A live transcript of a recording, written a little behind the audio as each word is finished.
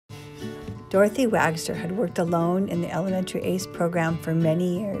Dorothy Wagster had worked alone in the elementary ACE program for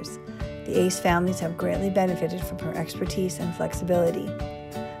many years. The ACE families have greatly benefited from her expertise and flexibility.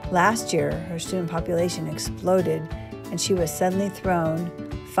 Last year, her student population exploded, and she was suddenly thrown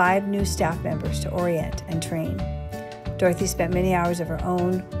 5 new staff members to orient and train. Dorothy spent many hours of her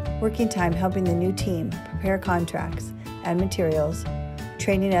own working time helping the new team prepare contracts and materials,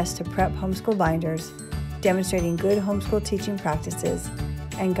 training us to prep homeschool binders, demonstrating good homeschool teaching practices,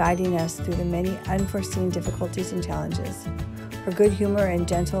 and guiding us through the many unforeseen difficulties and challenges. Her good humor and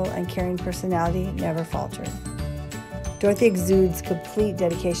gentle and caring personality never faltered. Dorothy exudes complete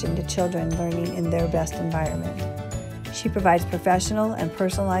dedication to children learning in their best environment. She provides professional and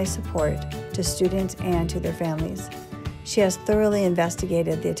personalized support to students and to their families. She has thoroughly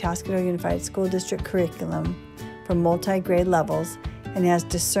investigated the Atascadero Unified School District curriculum for multi-grade levels and has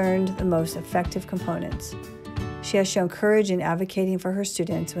discerned the most effective components. She has shown courage in advocating for her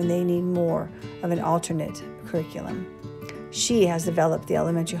students when they need more of an alternate curriculum. She has developed the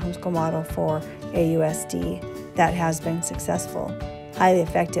elementary homeschool model for AUSD that has been successful, highly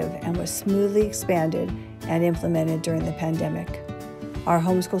effective, and was smoothly expanded and implemented during the pandemic. Our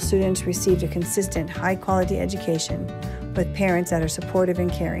homeschool students received a consistent, high-quality education with parents that are supportive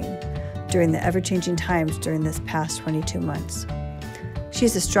and caring during the ever-changing times during this past 22 months. She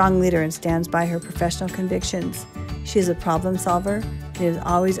is a strong leader and stands by her professional convictions. She is a problem solver and is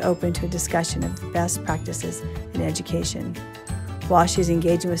always open to a discussion of best practices in education. While she is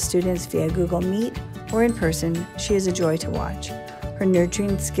engaging with students via Google Meet or in person, she is a joy to watch. Her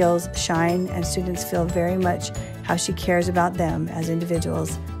nurturing skills shine, and students feel very much how she cares about them as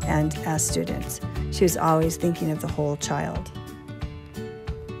individuals and as students. She is always thinking of the whole child.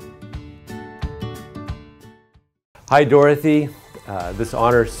 Hi, Dorothy. This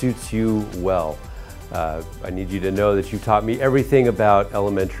honor suits you well. I need you to know that you taught me everything about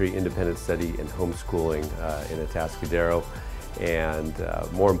elementary independent study and homeschooling in Atascadero, and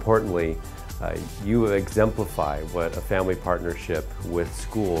more importantly, you exemplify what a family partnership with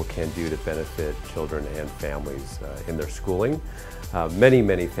school can do to benefit children and families in their schooling.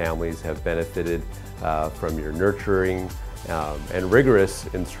 Many families have benefited from your nurturing and rigorous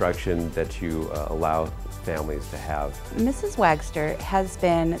instruction that you allow families to have. Mrs. Wagster has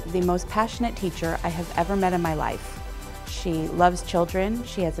been the most passionate teacher I have ever met in my life. She loves children,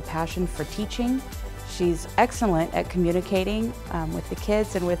 she has a passion for teaching, she's excellent at communicating with the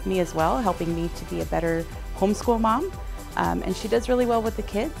kids and with me as well, helping me to be a better homeschool mom, and she does really well with the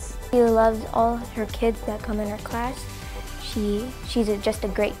kids. She loves all her kids that come in her class. She's just a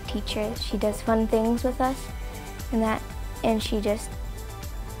great teacher. She does fun things with us and she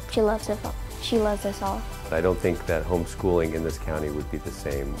loves us all. She loves us all. I don't think that homeschooling in this county would be the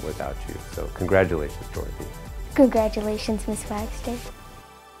same without you. So congratulations, Dorothy. Congratulations, Miss Wagster.